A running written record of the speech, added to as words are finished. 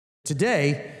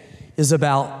today is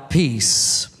about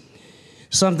peace,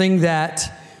 something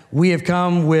that we have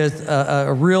come with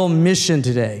a real mission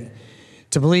today,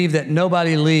 to believe that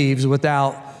nobody leaves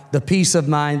without the peace of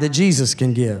mind that Jesus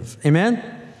can give. Amen?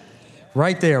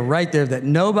 Right there, that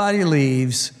nobody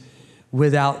leaves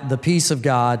without the peace of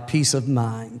God, peace of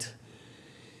mind.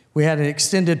 We had an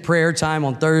extended prayer time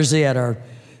on Thursday at our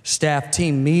staff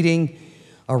team meeting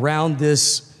around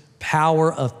this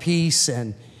power of peace,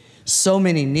 and so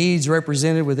many needs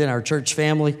represented within our church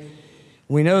family.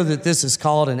 We know that this is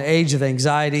called an age of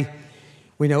anxiety.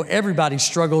 We know everybody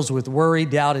struggles with worry,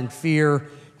 doubt, and fear.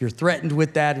 You're threatened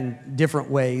with that in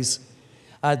different ways.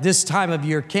 This time of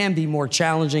year can be more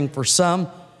challenging for some.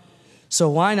 So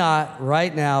why not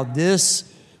right now,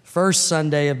 this first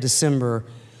Sunday of December,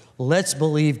 let's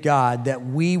believe God that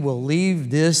we will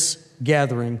leave this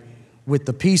gathering with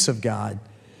the peace of God,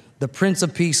 the Prince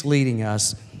of Peace leading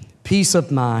us, peace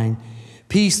of mind,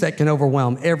 peace that can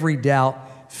overwhelm every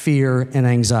doubt, fear, and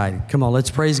anxiety. Come on,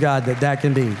 let's praise God that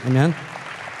can be. Amen?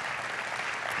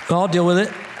 I'll deal with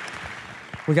it.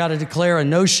 We got to declare a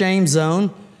no shame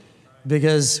zone,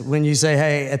 because when you say,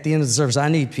 hey, at the end of the service, I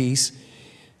need peace,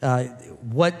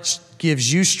 what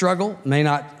gives you struggle may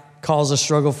not cause a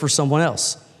struggle for someone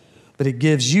else, but it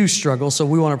gives you struggle. So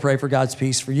we want to pray for God's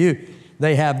peace for you.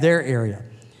 They have their area.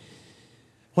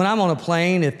 When I'm on a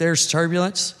plane, if there's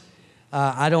turbulence,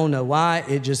 I don't know why,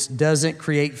 it just doesn't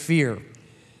create fear.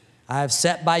 I've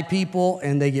sat by people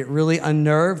and they get really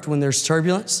unnerved when there's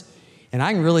turbulence, and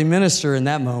I can really minister in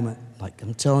that moment. Like,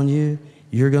 I'm telling you,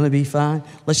 you're going to be fine.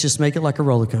 Let's just make it like a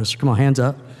roller coaster. Come on, hands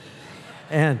up.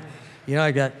 And, you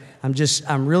know,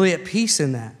 I'm really at peace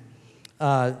in that.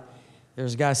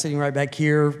 There's a guy sitting right back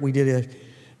here. We did a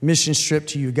mission trip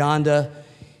to Uganda,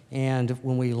 and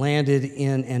when we landed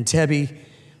in Entebbe,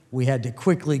 we had to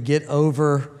quickly get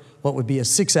over what would be a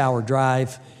 6-hour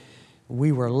drive.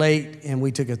 We were late, and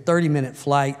we took a 30-minute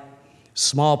flight,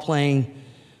 small plane,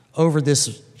 over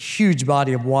this huge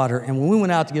body of water. And when we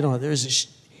went out to get on it, there was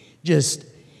just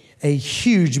a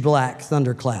huge black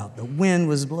thundercloud. The wind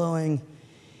was blowing,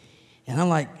 and I'm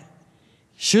like,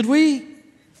 should we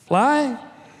fly?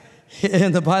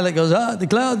 And the pilot goes, the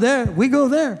cloud there, we go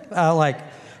there. I'm like,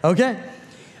 okay.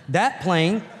 That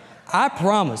plane, I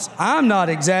promise, I'm not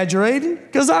exaggerating,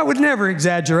 because I would never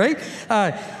exaggerate.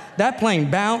 That plane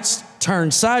bounced,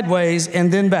 turned sideways,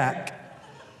 and then back.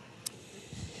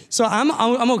 So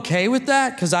I'm okay with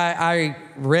that, because I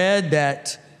read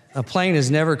that a plane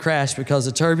has never crashed because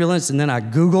of turbulence, and then I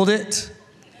Googled it,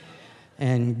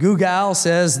 and Google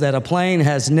says that a plane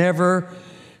has never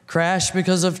crashed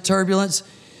because of turbulence.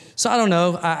 So I don't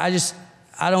know.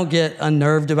 I don't get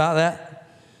unnerved about that.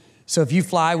 So if you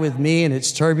fly with me and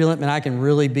it's turbulent, man, I can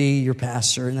really be your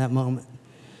pastor in that moment.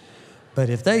 But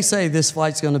if they say this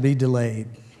flight's going to be delayed,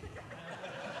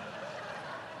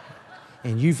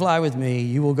 and you fly with me,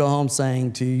 you will go home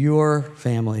saying to your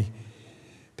family,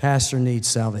 Pastor needs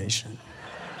salvation.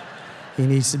 He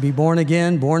needs to be born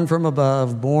again, born from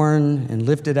above, born and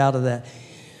lifted out of that,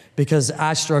 because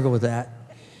I struggle with that.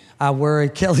 I worry.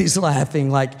 Kelly's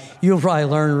laughing. Like, you'll probably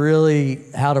learn really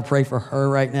how to pray for her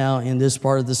right now in this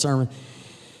part of the sermon.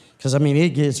 Because, I mean, it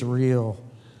gets real,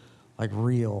 like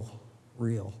real.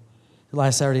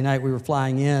 Last Saturday night, we were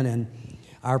flying in, and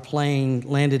our plane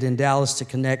landed in Dallas to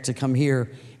connect to come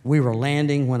here. We were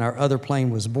landing when our other plane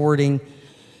was boarding.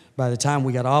 By the time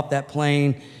we got off that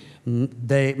plane,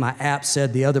 my app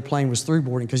said the other plane was through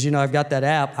boarding. Because, you know, I've got that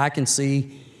app. I can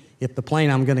see if the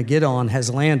plane I'm going to get on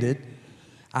has landed.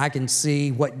 I can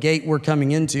see what gate we're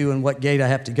coming into and what gate I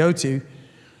have to go to.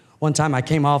 One time I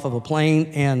came off of a plane,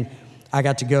 and I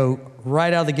got to go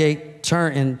right out of the gate,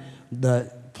 turn, and the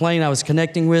plane I was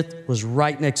connecting with was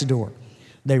right next door.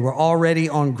 They were already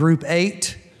on Group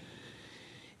 8,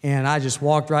 and I just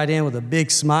walked right in with a big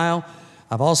smile.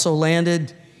 I've also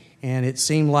landed, and it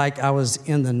seemed like I was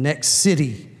in the next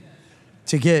city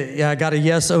to get, I got a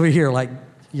yes over here, like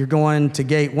you're going to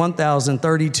gate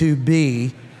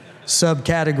 1032B,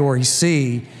 subcategory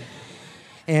C,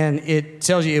 and it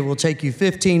tells you it will take you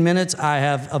 15 minutes. I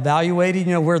have evaluated,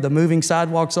 you know, where the moving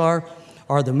sidewalks are.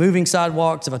 Are the moving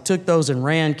sidewalks, if I took those and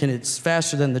ran, it's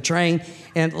faster than the train?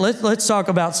 And let's talk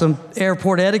about some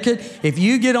airport etiquette. If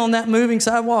you get on that moving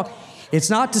sidewalk, it's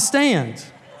not to stand.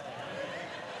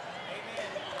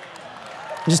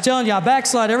 I'm just telling you, I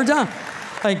backslide every time.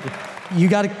 Like, you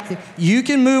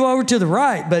can move over to the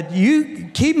right, but you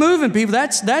keep moving, people.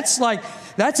 That's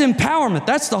empowerment.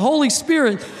 That's the Holy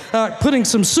Spirit putting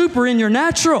some super in your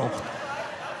natural.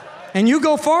 And you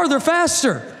go farther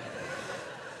faster.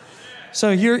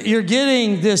 So you're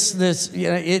getting this,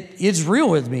 it's real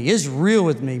with me. It's real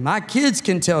with me. My kids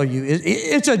can tell you,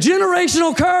 it's a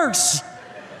generational curse.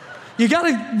 You got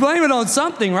to blame it on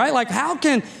something, right? Like, how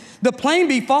can the plane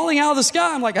be falling out of the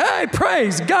sky? I'm like, hey,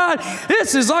 praise God.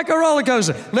 This is like a roller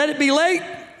coaster. Let it be late.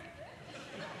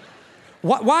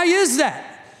 Why is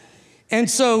that? And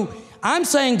so I'm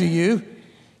saying to you,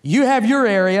 you have your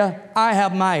area, I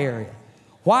have my area.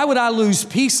 Why would I lose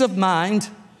peace of mind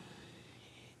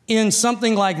in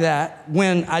something like that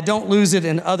when I don't lose it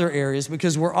in other areas?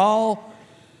 Because we're all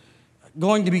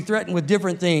going to be threatened with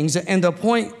different things. And the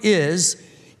point is,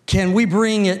 can we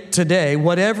bring it today,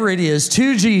 whatever it is,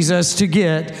 to Jesus to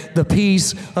get the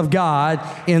peace of God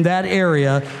in that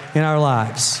area in our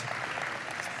lives?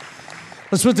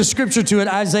 Let's put the scripture to it.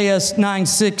 Isaiah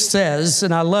 9:6 says,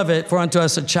 and I love it, for unto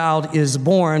us a child is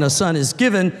born, a son is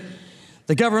given.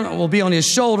 The government will be on his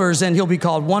shoulders, and he'll be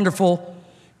called Wonderful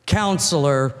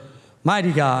Counselor,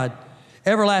 Mighty God,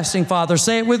 Everlasting Father.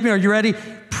 Say it with me. Are you ready?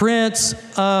 Prince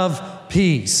of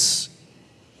Peace.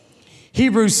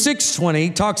 Hebrews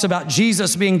 6:20 talks about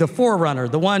Jesus being the forerunner,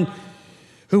 the one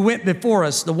who went before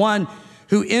us, the one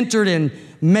who entered and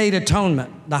made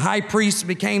atonement. The high priest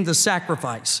became the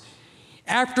sacrifice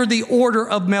after the order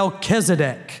of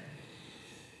Melchizedek.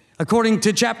 According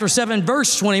to chapter 7,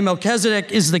 verse 20,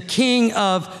 Melchizedek is the king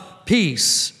of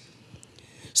peace.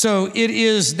 So it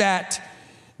is that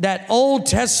Old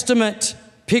Testament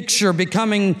picture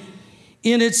becoming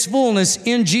in its fullness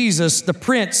in Jesus, the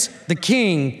Prince, the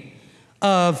King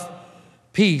of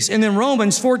peace. And then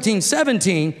Romans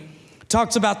 14:17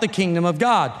 talks about the kingdom of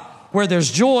God, where there's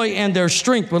joy and there's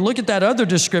strength. But look at that other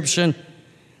description.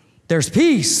 There's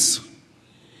peace.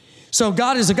 So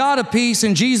God is a God of peace,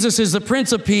 and Jesus is the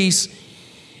Prince of Peace,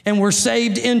 and we're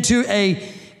saved into a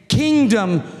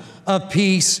kingdom of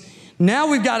peace. Now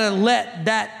we've got to let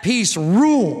that peace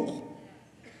rule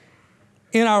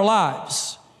in our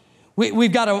lives.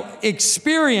 We've got to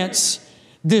experience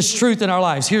this truth in our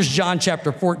lives. Here's John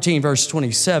chapter 14, verse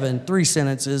 27, 3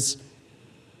 sentences.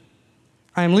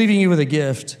 I am leaving you with a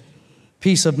gift,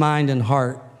 peace of mind and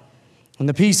heart. And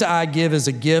the peace I give is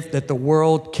a gift that the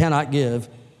world cannot give.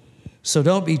 So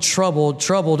don't be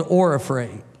troubled or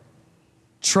afraid.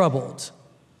 Troubled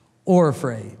or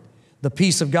afraid. The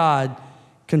peace of God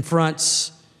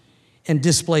confronts and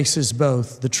displaces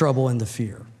both the trouble and the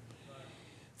fear.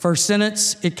 First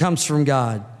sentence, it comes from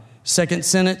God. Second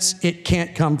sentence, it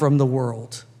can't come from the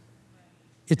world.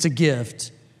 It's a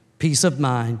gift, peace of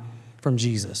mind from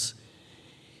Jesus.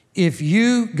 If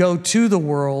you go to the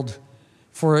world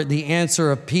for the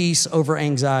answer of peace over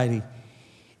anxiety,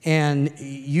 and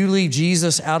you leave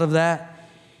Jesus out of that,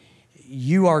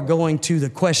 you are going to the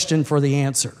question for the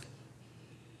answer.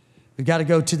 We've got to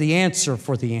go to the answer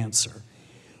for the answer.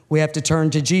 We have to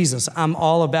turn to Jesus. I'm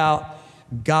all about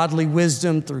godly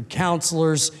wisdom through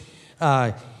counselors,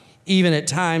 even at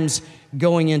times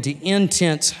going into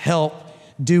intense help,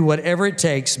 do whatever it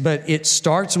takes, but it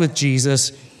starts with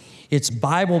Jesus. It's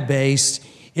Bible-based.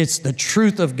 It's the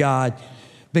truth of God.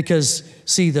 Because,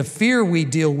 see, the fear we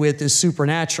deal with is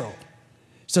supernatural.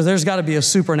 So there's got to be a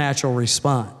supernatural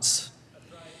response.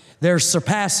 There's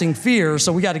surpassing fear,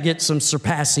 so we got to get some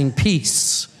surpassing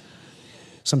peace,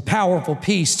 some powerful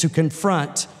peace to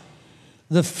confront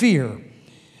the fear.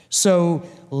 So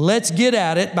let's get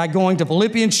at it by going to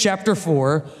Philippians chapter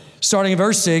 4, starting in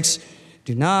verse 6.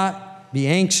 Do not be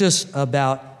anxious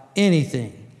about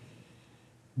anything,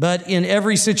 but in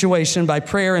every situation, by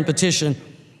prayer and petition,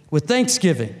 with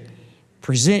thanksgiving,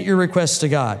 present your requests to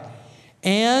God.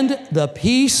 And the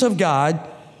peace of God,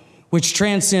 which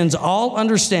transcends all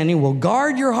understanding, will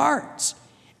guard your hearts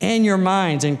and your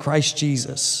minds in Christ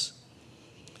Jesus.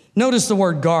 Notice the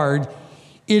word guard.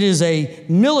 It is a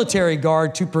military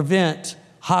guard to prevent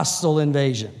hostile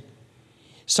invasion.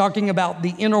 It's talking about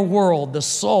the inner world, the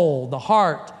soul, the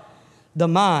heart, the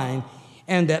mind,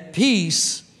 and that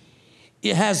peace,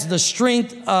 it has the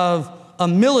strength of a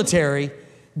military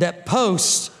that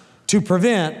posts to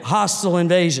prevent hostile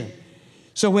invasion.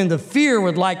 So when the fear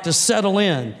would like to settle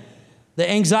in, the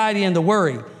anxiety and the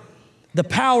worry, the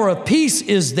power of peace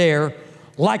is there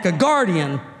like a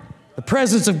guardian. The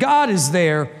presence of God is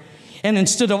there. And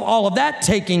instead of all of that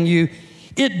taking you,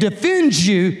 it defends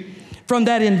you from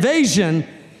that invasion,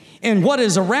 and what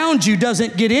is around you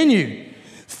doesn't get in you.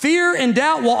 Fear and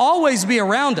doubt will always be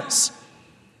around us.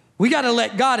 We got to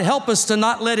let God help us to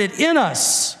not let it in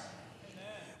us.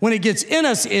 When it gets in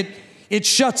us, it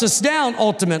shuts us down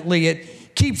ultimately.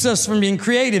 It keeps us from being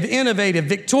creative, innovative,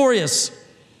 victorious.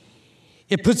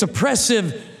 It puts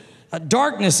oppressive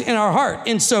darkness in our heart.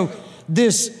 And so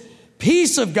this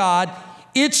peace of God,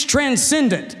 it's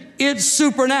transcendent. It's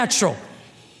supernatural.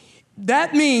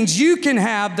 That means you can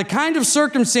have the kind of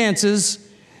circumstances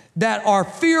that are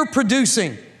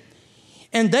fear-producing,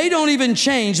 and they don't even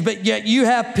change, but yet you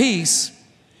have peace,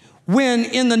 when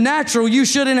in the natural you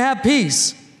shouldn't have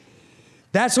peace.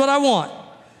 That's what I want.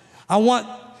 I want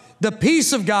the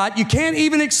peace of God. You can't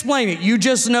even explain it. You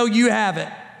just know you have it.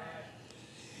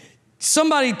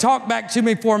 Somebody talk back to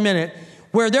me for a minute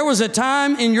where there was a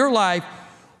time in your life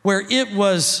where it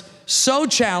was so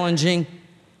challenging,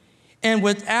 and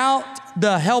without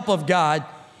the help of God,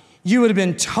 you would have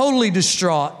been totally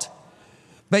distraught.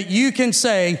 But you can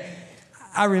say,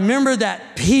 I remember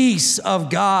that peace of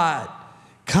God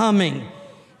coming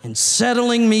and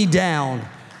settling me down.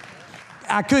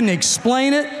 I couldn't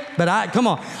explain it, but come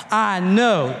on, I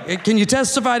know. Can you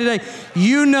testify today?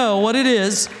 You know what it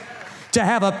is to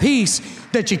have a peace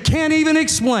that you can't even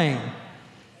explain.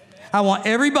 I want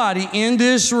everybody in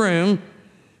this room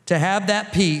to have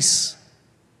that peace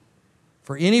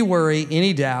for any worry,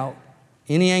 any doubt,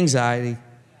 any anxiety.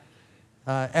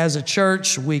 As a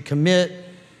church, we commit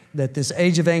that this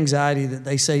age of anxiety that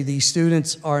they say these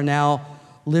students are now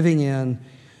living in,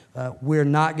 we're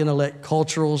not going to let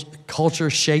culture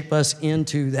shape us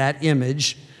into that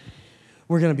image.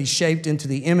 We're going to be shaped into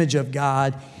the image of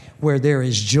God, where there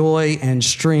is joy and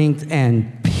strength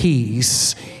and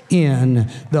peace in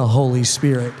the Holy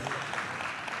Spirit.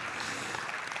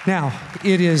 Now,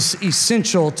 it is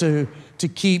essential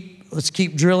let's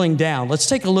keep drilling down. Let's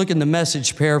take a look in the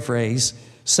Message paraphrase,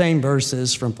 same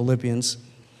verses from Philippians.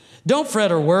 Don't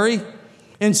fret or worry.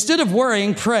 Instead of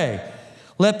worrying, pray.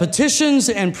 Let petitions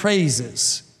and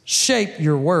praises shape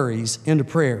your worries into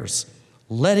prayers,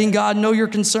 letting God know your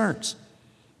concerns.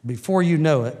 Before you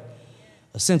know it,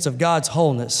 a sense of God's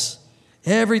wholeness,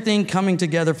 everything coming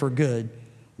together for good,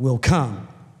 will come.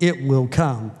 It will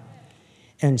come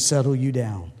and settle you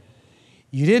down.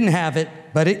 You didn't have it,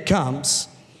 but it comes.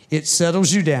 It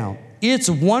settles you down. It's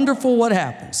wonderful what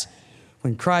happens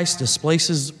when Christ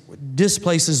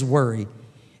displaces worry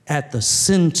at the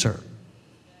center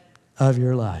of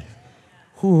your life.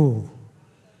 Ooh.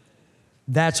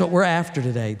 That's what we're after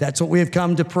today. That's what we have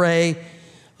come to pray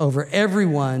over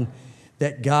everyone,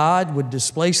 that God would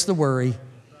displace the worry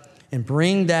and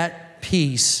bring that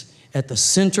peace at the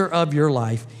center of your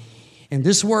life. And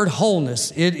this word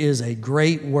wholeness, it is a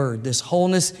great word. This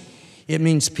wholeness, it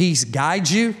means peace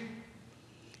guides you.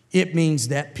 It means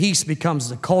that peace becomes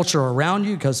the culture around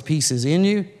you because peace is in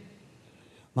you.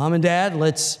 Mom and Dad,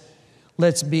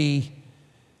 let's be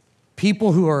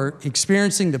people who are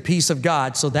experiencing the peace of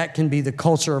God, so that can be the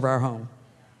culture of our home.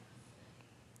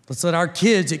 Let's let our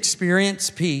kids experience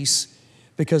peace,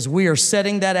 because we are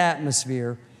setting that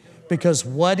atmosphere, because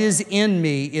what is in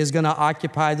me is going to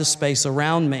occupy the space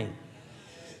around me.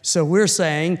 So we're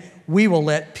saying we will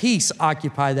let peace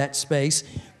occupy that space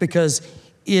because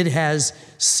it has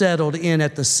settled in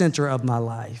at the center of my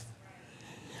life.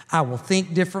 I will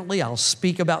think differently. I'll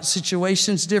speak about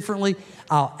situations differently.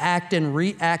 I'll act and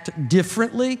react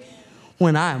differently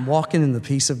when I am walking in the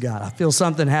peace of God. I feel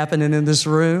something happening in this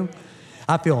room.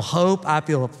 I feel hope. I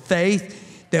feel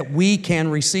faith that we can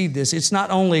receive this. It's not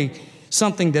only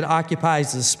something that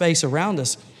occupies the space around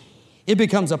us, it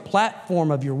becomes a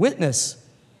platform of your witness.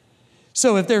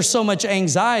 So if there's so much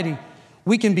anxiety,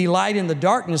 we can be light in the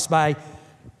darkness by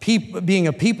being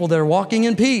a people that are walking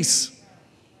in peace.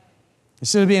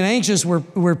 Instead of being anxious,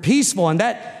 we're peaceful, and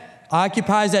that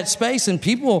occupies that space, and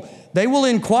people, they will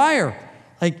inquire,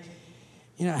 like,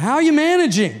 how are you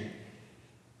managing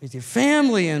with your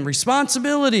family and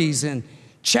responsibilities and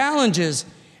challenges?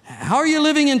 How are you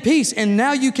living in peace? And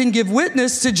now you can give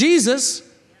witness to Jesus,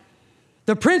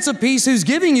 the Prince of Peace, who's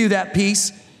giving you that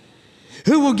peace,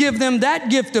 who will give them that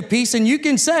gift of peace. And you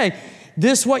can say,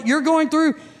 this, what you're going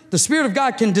through, the Spirit of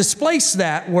God can displace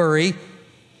that worry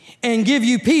and give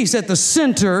you peace at the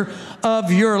center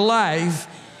of your life.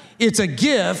 It's a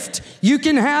gift. You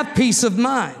can have peace of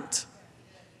mind.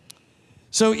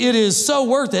 So it is so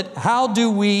worth it. How do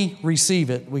we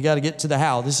receive it? We got to get to the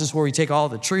how. This is where we take all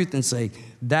the truth and say,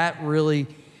 that really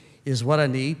is what I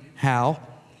need. How?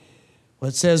 Well,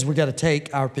 it says we got to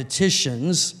take our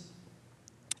petitions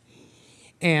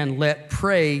and let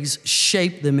praise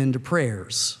shape them into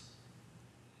prayers.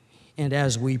 And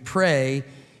as we pray,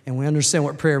 and we understand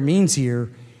what prayer means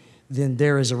here, then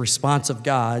there is a response of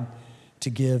God to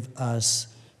give us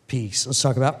peace. Let's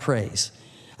talk about praise.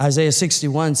 Isaiah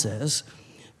 61 says,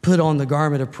 put on the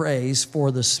garment of praise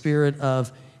for the spirit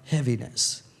of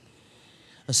heaviness.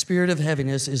 A spirit of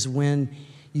heaviness is when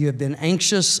you have been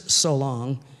anxious so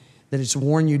long that it's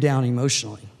worn you down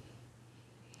emotionally.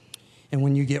 And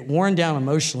when you get worn down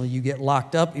emotionally, you get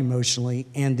locked up emotionally,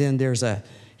 and then there's a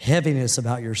heaviness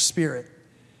about your spirit.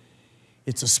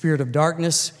 It's a spirit of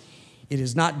darkness. It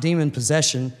is not demon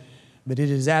possession, but it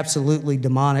is absolutely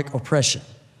demonic oppression.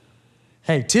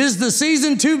 Hey, 'tis the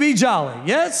season to be jolly,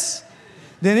 yes?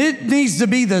 Then it needs to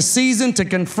be the season to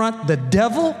confront the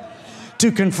devil,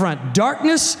 to confront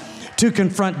darkness, to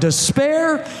confront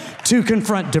despair, to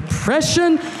confront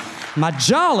depression. My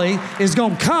jolly is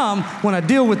going to come when I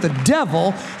deal with the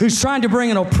devil who's trying to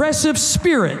bring an oppressive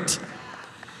spirit.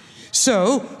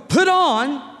 So put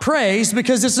on praise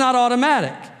because it's not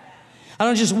automatic. I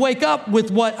don't just wake up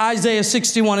with what Isaiah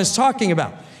 61 is talking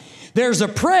about. There's a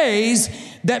praise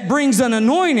that brings an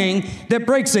anointing that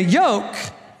breaks a yoke,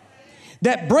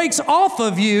 that breaks off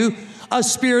of you a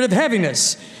spirit of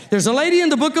heaviness. There's a lady in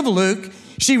the book of Luke.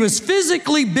 She was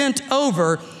physically bent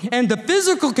over, and the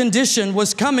physical condition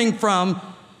was coming from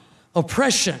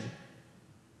oppression.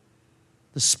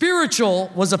 The spiritual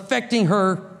was affecting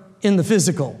her in the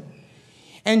physical.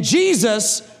 And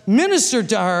Jesus ministered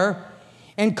to her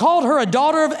and called her a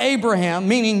daughter of Abraham,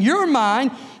 meaning you're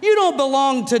mine. You don't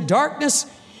belong to darkness.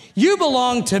 You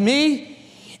belong to me.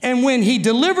 And when he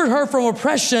delivered her from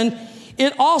oppression,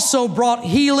 it also brought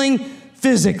healing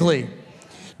physically.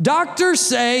 Doctors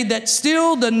say that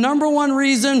still the number one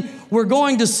reason we're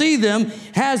going to see them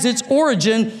has its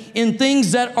origin in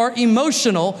things that are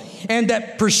emotional, and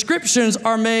that prescriptions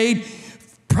are made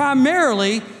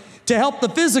primarily to help the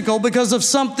physical because of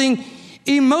something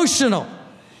emotional.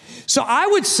 So I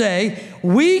would say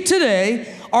we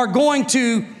today are going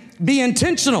to be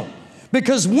intentional,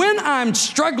 because when I'm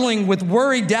struggling with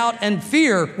worry, doubt, and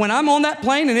fear, when I'm on that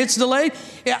plane and it's delayed,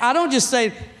 I don't just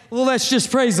say, well, let's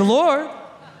just praise the Lord.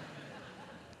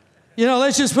 You know,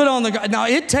 let's just put on the... Now,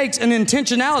 it takes an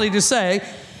intentionality to say,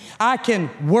 I can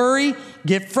worry,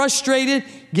 get frustrated,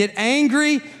 get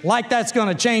angry, like that's going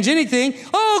to change anything.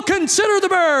 Oh, consider the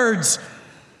birds.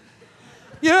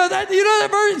 You know that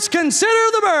birds?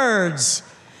 Consider the birds.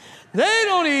 They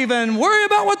don't even worry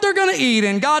about what they're going to eat.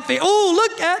 And God, oh,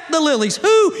 look at the lilies.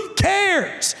 Who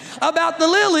cares about the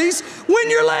lilies when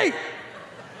you're late?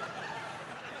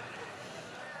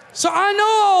 So I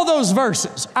know all those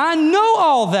verses. I know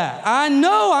all that. I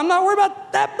know I'm not worried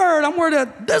about that bird. I'm worried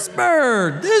about this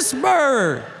bird, this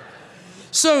bird.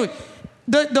 So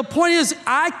the point is,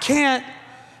 I can't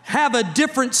have a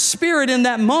different spirit in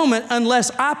that moment unless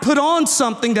I put on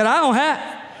something that I don't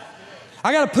have.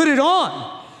 I got to put it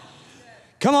on.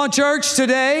 Come on, church,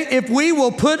 today, if we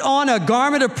will put on a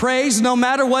garment of praise, no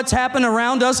matter what's happened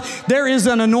around us, there is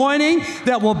an anointing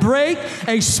that will break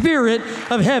a spirit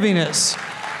of heaviness.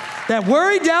 That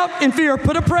worry, doubt, and fear,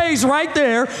 put a praise right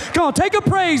there. Come on, take a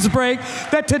praise break,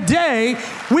 that today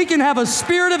we can have a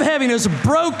spirit of heaviness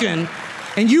broken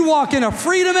and you walk in a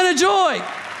freedom and a joy.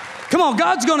 Come on,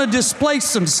 God's going to displace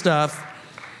some stuff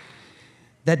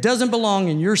that doesn't belong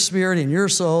in your spirit, in your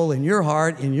soul, in your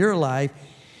heart, in your life,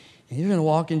 and you're going to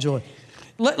walk in joy.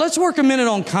 Let's work a minute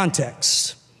on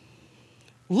context.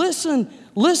 Listen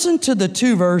to the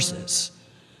two verses.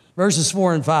 Verses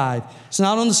 4 and 5. It's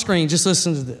not on the screen. Just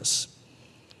listen to this.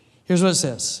 Here's what it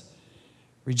says.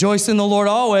 Rejoice in the Lord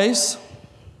always.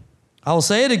 I will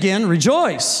say it again.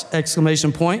 Rejoice!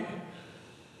 Exclamation point.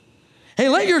 Hey,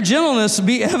 let your gentleness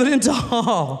be evident to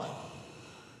all.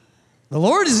 The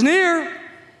Lord is near.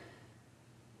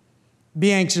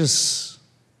 Be anxious.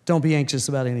 Don't be anxious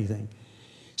about anything.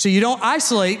 So you don't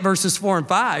isolate verses 4 and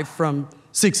 5 from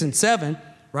 6 and 7,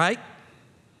 right?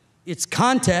 It's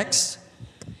context.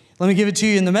 Let me give it to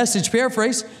you in the Message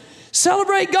paraphrase.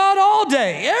 Celebrate God all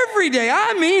day, every day.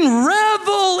 I mean,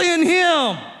 revel in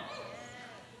Him.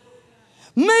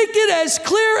 Make it as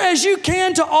clear as you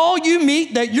can to all you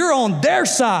meet that you're on their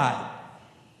side.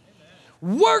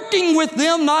 Working with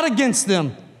them, not against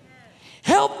them.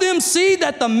 Help them see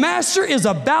that the Master is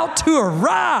about to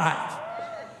arrive.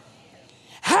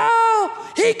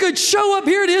 How He could show up,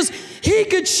 here it is, He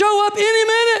could show up any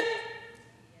minute.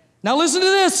 Now listen to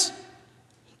this.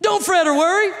 Don't fret or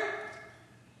worry.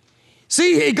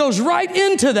 See, it goes right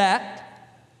into that.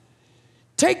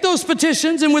 Take those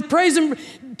petitions and with praise and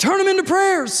turn them into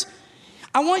prayers.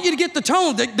 I want you to get the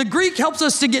tone. The Greek helps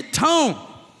us to get tone.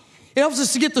 It helps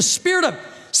us to get the spirit of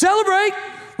celebrate,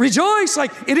 rejoice.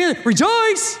 Like it is,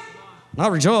 rejoice.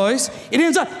 Not rejoice. It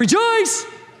ends up, rejoice.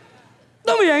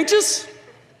 Don't be anxious.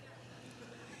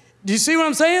 Do you see what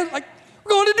I'm saying? Like, we're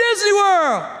going to Disney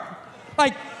World.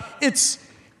 Like,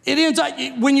 it ends up,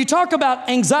 when you talk about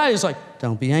anxiety, it's like,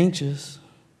 don't be anxious.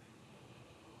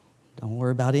 Don't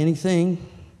worry about anything,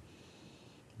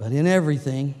 but in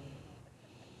everything.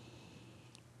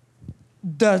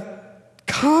 The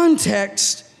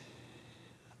context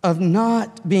of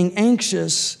not being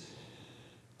anxious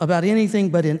about anything,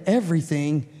 but in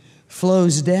everything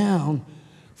flows down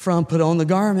from put on the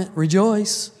garment,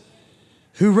 rejoice.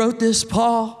 Who wrote this?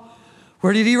 Paul.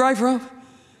 Where did he write from?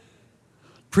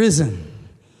 Prison.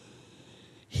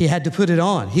 He had to put it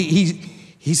on.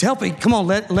 He's helping. Come on,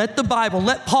 let the Bible,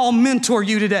 let Paul mentor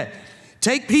you today.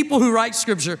 Take people who write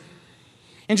scripture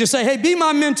and just say, hey, be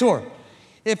my mentor.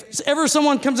 If ever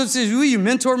someone comes up and says, will you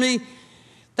mentor me?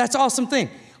 That's an awesome thing.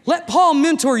 Let Paul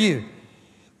mentor you.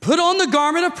 Put on the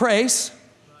garment of praise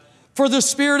for the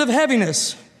spirit of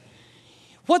heaviness.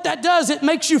 What that does, it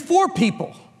makes you for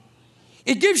people.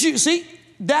 It gives you, see,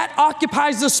 that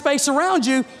occupies the space around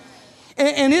you,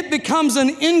 and it becomes an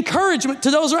encouragement to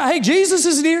those around. Hey, Jesus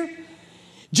is near.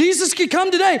 Jesus can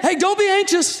come today. Hey, don't be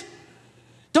anxious.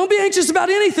 Don't be anxious about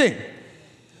anything,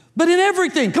 but in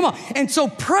everything. Come on. And so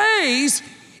praise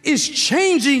is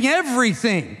changing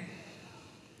everything.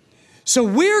 So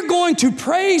we're going to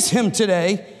praise him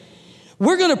today.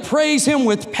 We're going to praise him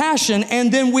with passion,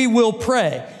 and then we will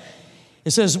pray.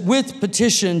 It says, with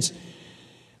petitions,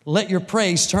 let your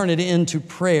praise turn it into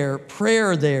prayer.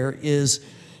 Prayer there is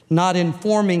not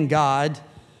informing God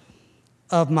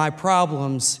of my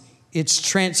problems. It's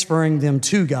transferring them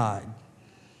to God.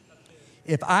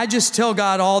 If I just tell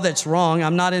God all that's wrong,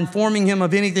 I'm not informing him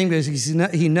of anything that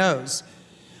he knows.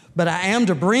 But I am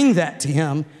to bring that to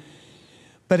him.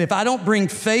 But if I don't bring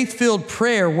faith-filled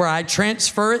prayer where I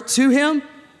transfer it to him,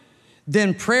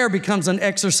 then prayer becomes an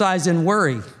exercise in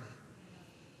worry.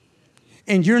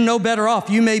 And you're no better off.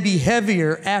 You may be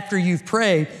heavier after you've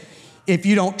prayed if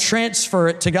you don't transfer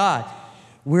it to God.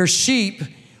 We're sheep.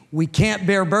 We can't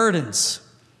bear burdens.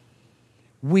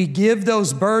 We give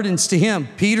those burdens to him.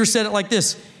 Peter said it like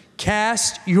this,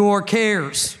 cast your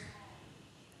cares.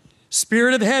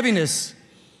 Spirit of heaviness.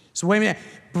 So wait a minute.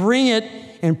 Bring it,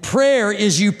 and prayer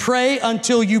is you pray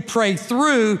until you pray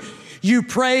through. You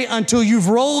pray until you've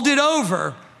rolled it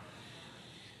over.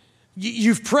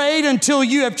 You've prayed until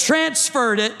you have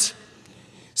transferred it.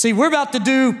 See, we're about to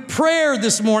do prayer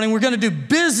this morning. We're going to do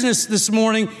business this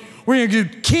morning. We're going to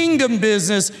do kingdom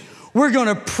business. We're going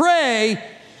to pray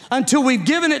until we've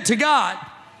given it to God.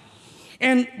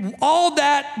 And all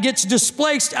that gets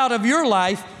displaced out of your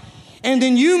life. And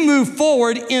then you move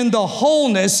forward in the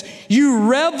wholeness. You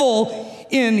revel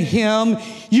in him.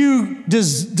 You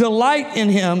delight in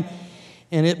him.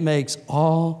 And it makes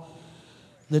all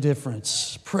the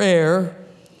difference. Prayer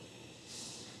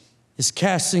is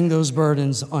casting those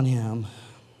burdens on him.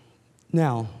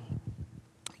 Now,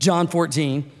 John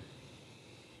 14,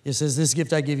 it says, this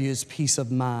gift I give you is peace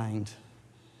of mind.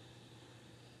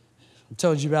 I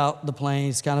told you about the plane.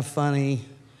 It's kind of funny.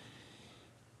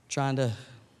 Trying to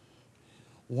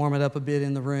warm it up a bit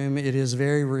in the room. It is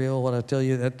very real. What I tell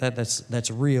you,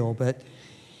 that's real, but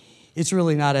it's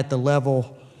really not at the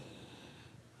level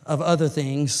of other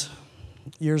things.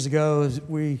 Years ago,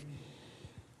 we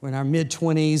were in our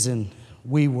mid-20s, and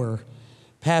we were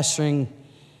pastoring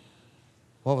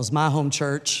what was my home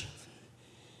church.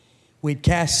 We'd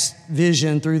cast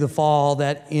vision through the fall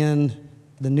that in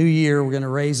the new year, we're going to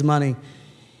raise money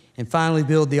and finally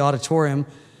build the auditorium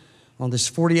on this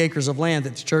 40 acres of land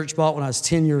that the church bought when I was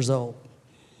 10 years old.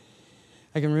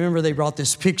 I can remember they brought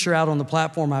this picture out on the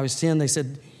platform. I was 10. They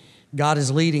said, God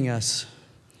is leading us.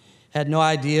 Had no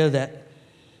idea that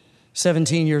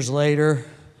 17 years later,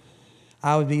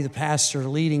 I would be the pastor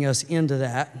leading us into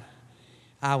that.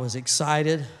 I was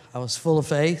excited. I was full of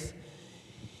faith.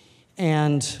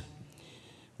 And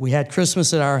we had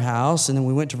Christmas at our house, and then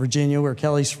we went to Virginia, where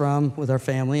Kelly's from, with our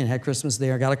family, and had Christmas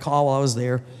there. I got a call while I was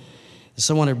there.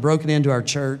 Someone had broken into our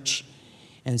church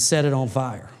and set it on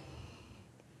fire.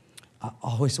 I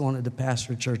always wanted to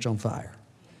pastor a church on fire.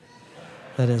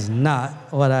 That is not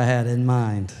what I had in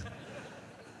mind.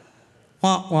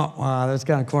 Wah, wah, wah. That's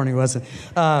kind of corny, wasn't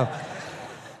it?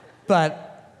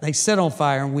 But they set on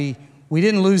fire, and we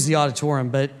didn't lose the auditorium,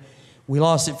 but we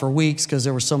lost it for weeks because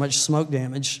there was so much smoke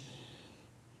damage.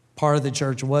 Part of the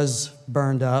church was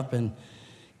burned up and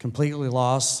completely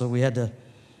lost, so we had to,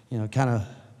 kind of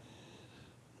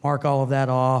mark all of that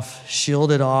off,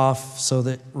 shield it off so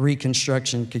that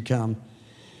reconstruction could come.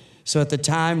 So at the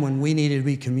time when we needed to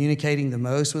be communicating the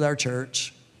most with our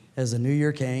church, as the new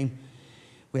year came,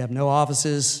 we have no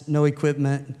offices, no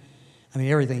equipment,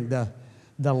 everything.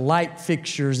 The light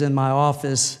fixtures in my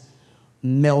office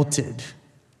melted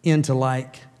into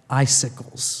like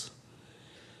icicles.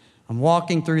 I'm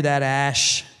walking through that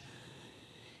ash,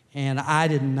 and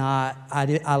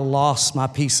I lost my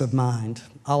peace of mind.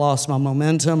 I lost my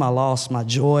momentum. I lost my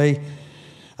joy.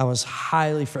 I was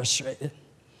highly frustrated.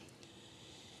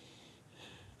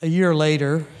 A year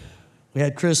later, we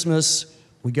had Christmas.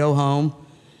 We go home,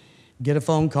 get a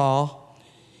phone call,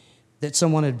 that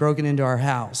someone had broken into our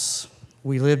house.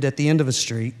 We lived at the end of a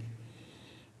street.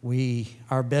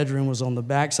 Our bedroom was on the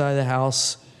back side of the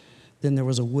house. Then there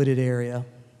was a wooded area.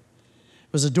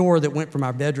 There was a door that went from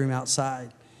our bedroom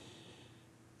outside.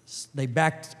 They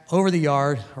backed over the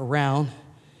yard, around,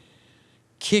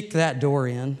 kicked that door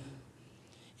in,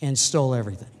 and stole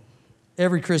everything.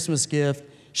 Every Christmas gift,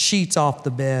 sheets off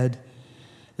the bed.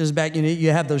 It was back, you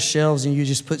have those shelves and you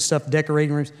just put stuff,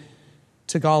 decorating rooms.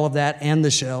 Took all of that and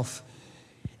the shelf,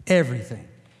 everything.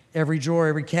 Every drawer,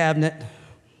 every cabinet.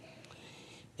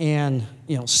 And,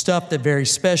 stuff that's very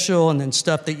special and then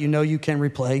stuff that you can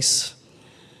replace.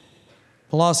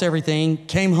 Lost everything,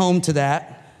 came home to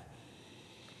that.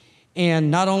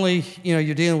 And not only,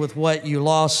 you're dealing with what you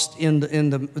lost in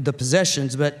the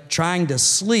possessions, but trying to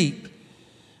sleep.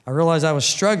 I realized I was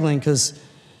struggling because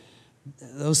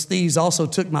those thieves also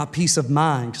took my peace of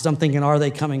mind because I'm thinking, are they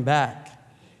coming back?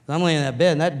 I'm laying in that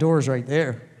bed and that door's right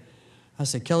there. I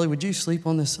said, Kelly, would you sleep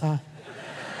on this side?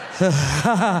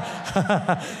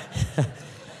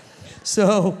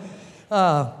 So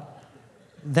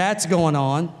that's going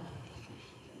on.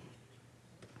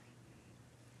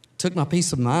 Took my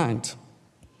peace of mind.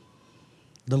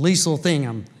 The least little thing,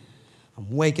 I'm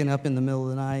waking up in the middle of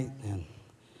the night and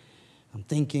I'm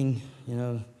thinking,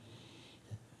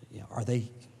 are they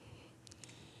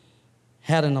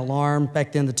had an alarm.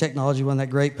 Back then the technology wasn't that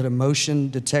great, put a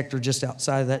motion detector just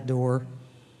outside of that door.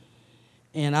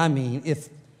 And I mean, if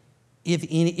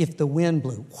the wind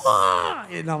blew, wah,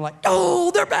 and I'm like,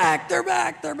 oh, they're back.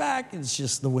 It's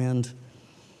just the wind.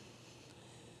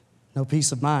 No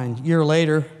peace of mind. A year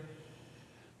later,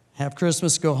 have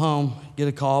Christmas, go home, get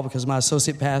a call because my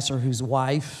associate pastor, whose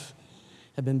wife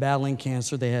had been battling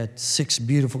cancer, they had 6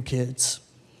 beautiful kids.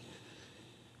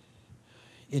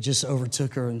 It just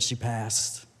overtook her and she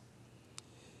passed.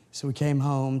 So we came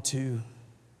home to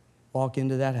walk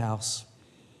into that house,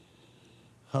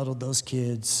 huddled those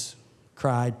kids,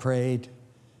 cried, prayed.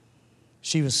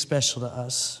 She was special to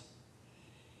us.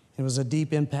 It was a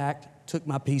deep impact, took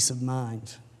my peace of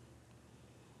mind.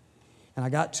 And I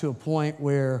got to a point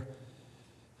where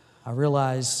I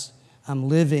realized I'm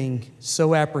living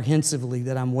so apprehensively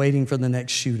that I'm waiting for the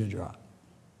next shoe to drop.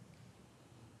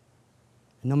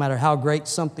 And no matter how great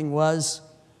something was,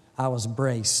 I was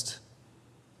braced.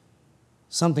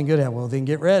 Something good happened. Well, then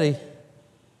get ready.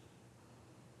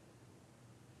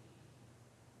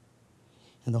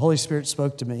 And the Holy Spirit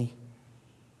spoke to me,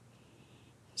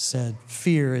 said,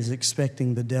 fear is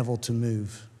expecting the devil to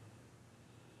move.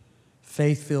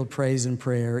 Faith-filled praise and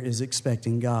prayer is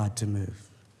expecting God to move.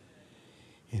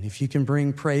 And if you can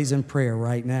bring praise and prayer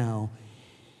right now,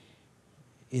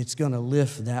 it's going to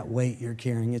lift that weight you're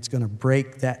carrying. It's going to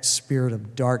break that spirit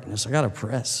of darkness. I got to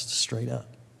press straight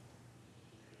up.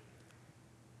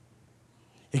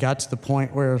 It got to the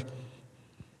point where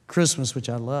Christmas, which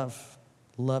I love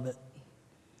it,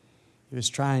 it was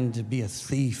trying to be a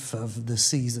thief of the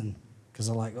season because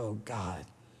I'm like, oh, God,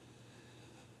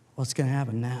 what's going to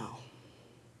happen now?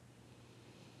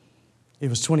 It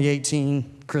was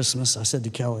 2018 Christmas. I said to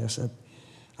Kelly, I said,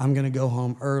 I'm going to go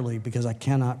home early because I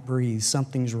cannot breathe.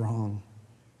 Something's wrong.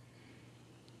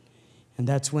 And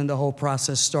that's when the whole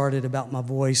process started about my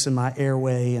voice and my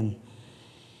airway. And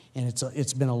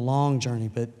it's been a long journey,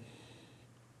 but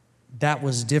that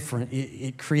was different.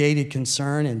 It created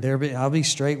concern. And I'll be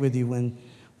straight with you, when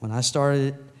I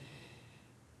started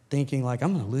thinking like,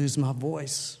 I'm going to lose my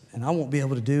voice and I won't be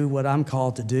able to do what I'm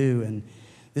called to do. And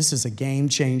this is a game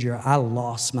changer. I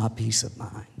lost my peace of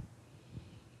mind.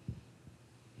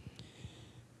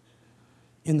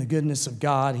 In the goodness of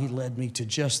God, He led me to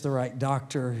just the right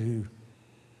doctor who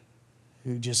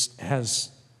just has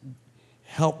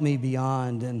helped me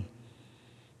beyond.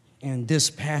 And this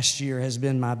past year has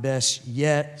been my best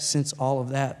yet since all of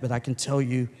that. But I can tell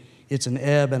you, it's an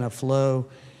ebb and a flow.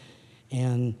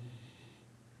 And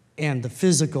the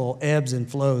physical ebbs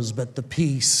and flows, but the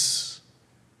peace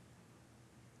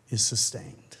is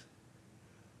sustained.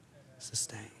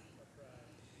 Sustained.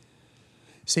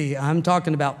 See, I'm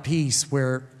talking about peace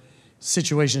where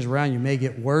situations around you may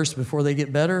get worse before they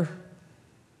get better,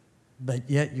 but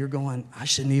yet you're going, I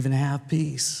shouldn't even have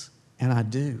peace. And I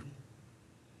do.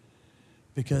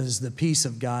 Because the peace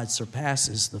of God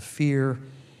surpasses the fear,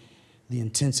 the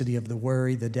intensity of the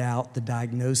worry, the doubt, the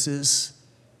diagnosis.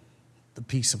 The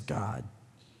peace of God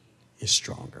is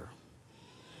stronger.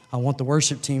 I want the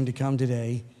worship team to come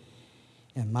today,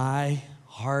 and my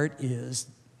heart is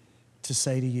to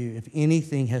say to you, if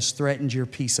anything has threatened your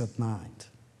peace of mind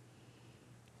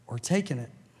or taken it,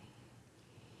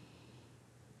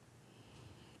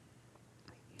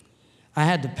 I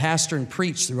had to pastor and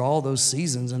preach through all those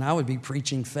seasons, and I would be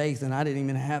preaching faith, and I didn't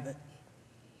even have it.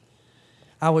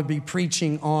 I would be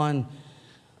preaching on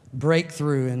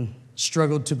breakthrough and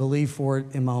struggled to believe for it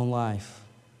in my own life.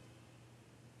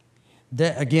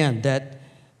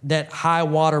 That high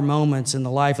water moments in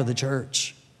the life of the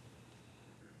church,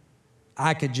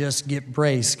 I could just get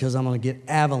braced because I'm going to get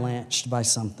avalanched by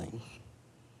something.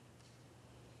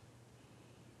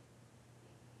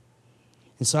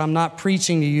 And so I'm not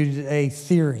preaching to you today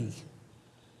theory.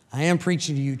 I am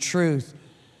preaching to you truth,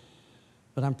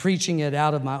 but I'm preaching it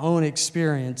out of my own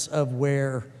experience of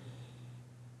where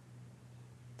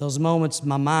those moments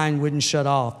my mind wouldn't shut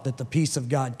off, that the peace of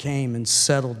God came and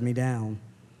settled me down.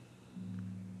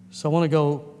 So I want to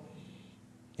go,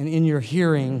 and in your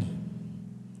hearing,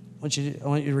 I want you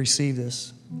to receive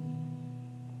this.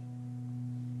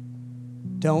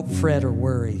 Don't fret or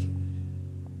worry.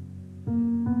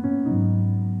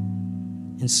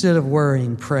 Instead of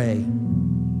worrying, pray.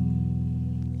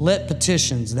 Let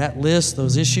petitions, that list,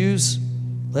 those issues,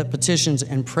 let petitions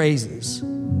and praises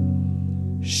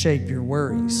shape your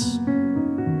worries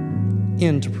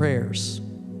into prayers.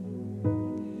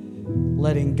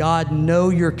 Letting God know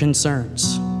your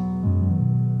concerns.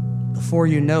 Before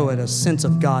you know it, a sense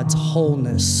of God's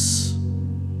wholeness.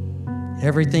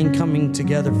 Everything coming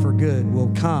together for good will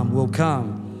come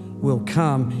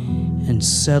and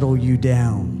settle you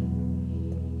down.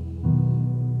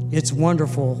 It's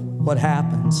wonderful what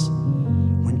happens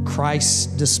when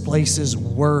Christ displaces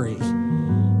worry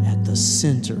at the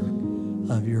center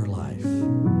of your life.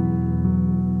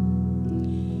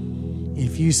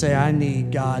 If you say, I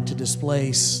need God to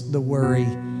displace the worry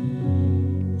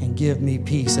and give me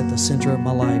peace at the center of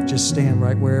my life, just stand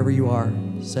right wherever you are.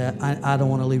 Say, I don't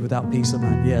want to leave without peace of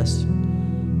mind. Yes,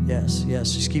 yes,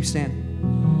 yes. Just keep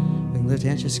standing. We can lift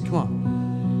hands. Just come on.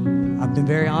 I've been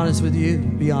very honest with you.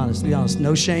 Be honest, be honest.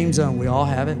 No shame zone. We all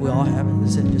have it. We all have it.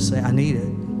 Listen, just say, I need it.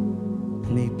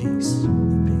 I need peace. I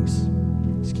need peace.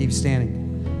 Just keep standing.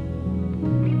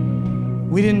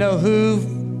 We didn't know who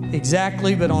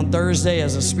exactly, but on Thursday,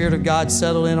 as the Spirit of God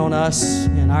settled in on us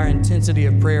and our intensity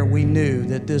of prayer, we knew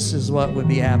that this is what would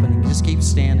be happening. Just keep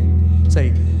standing. Say,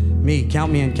 me,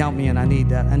 count me in. I need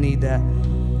that. I need that.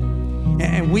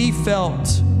 And we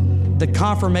felt the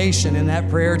confirmation in that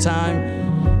prayer time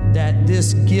that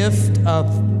this gift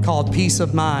called peace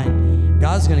of mind,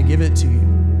 God's going to give it to you.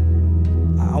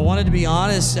 I wanted to be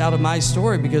honest out of my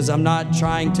story because I'm not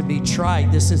trying to be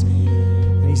trite. This is,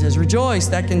 and he says, rejoice.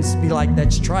 That can be like,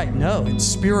 that's trite. No, it's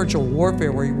spiritual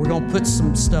warfare where we're going to put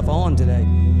some stuff on today.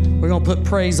 We're going to put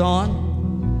praise on.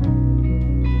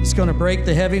 It's going to break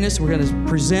the heaviness. We're going to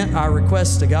present our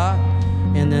requests to God,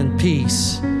 and then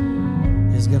peace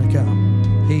is going to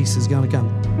come. Peace is going to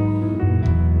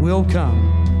come. Will come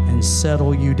and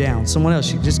settle you down. Someone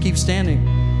else, you just keep standing.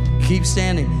 Keep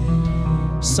standing.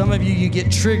 Some of you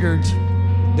get triggered.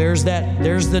 There's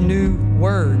the new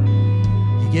word.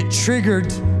 You get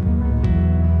triggered.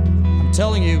 I'm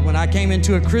telling you, when I came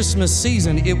into a Christmas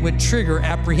season, it would trigger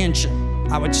apprehension.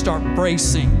 I would start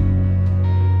bracing.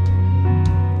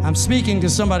 I'm speaking to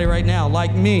somebody right now,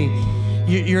 like me.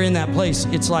 You're in that place.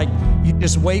 It's like you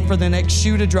just wait for the next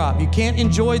shoe to drop. You can't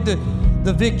enjoy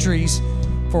the victories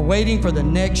for waiting for the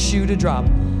next shoe to drop.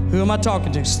 Who am I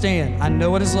talking to? Stan. I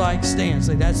know what it's like. Stan.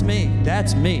 Say, that's me.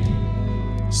 That's me.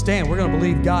 Stan, we're going to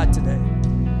believe God today.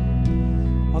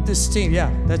 I want this team.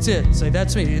 Yeah, that's it. Say,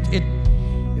 that's me.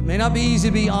 It may not be easy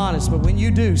to be honest, but when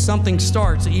you do, something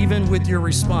starts even with your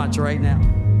response right now.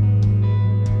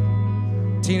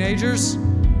 Teenagers,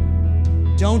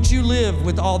 don't you live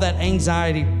with all that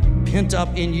anxiety pent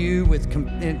up in you.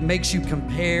 It makes you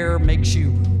compare, makes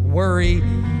you worry.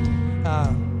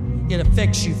 It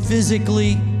affects you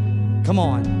physically. Come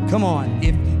on.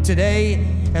 If today,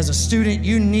 as a student,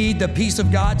 you need the peace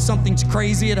of God, something's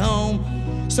crazy at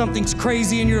home, something's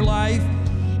crazy in your life,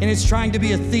 and it's trying to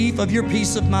be a thief of your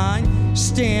peace of mind,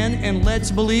 stand and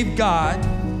let's believe God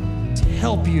to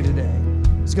help you today.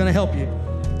 It's going to help you.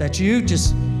 That you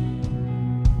just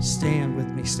stand with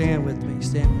me, stand with me,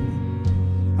 stand with me.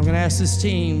 I'm going to ask this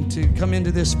team to come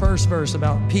into this first verse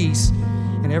about peace.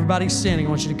 And everybody's standing. I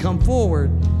want you to come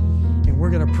forward, and we're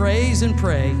going to praise and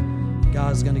pray.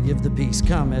 God's going to give the peace.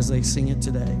 Come as they sing it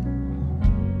today.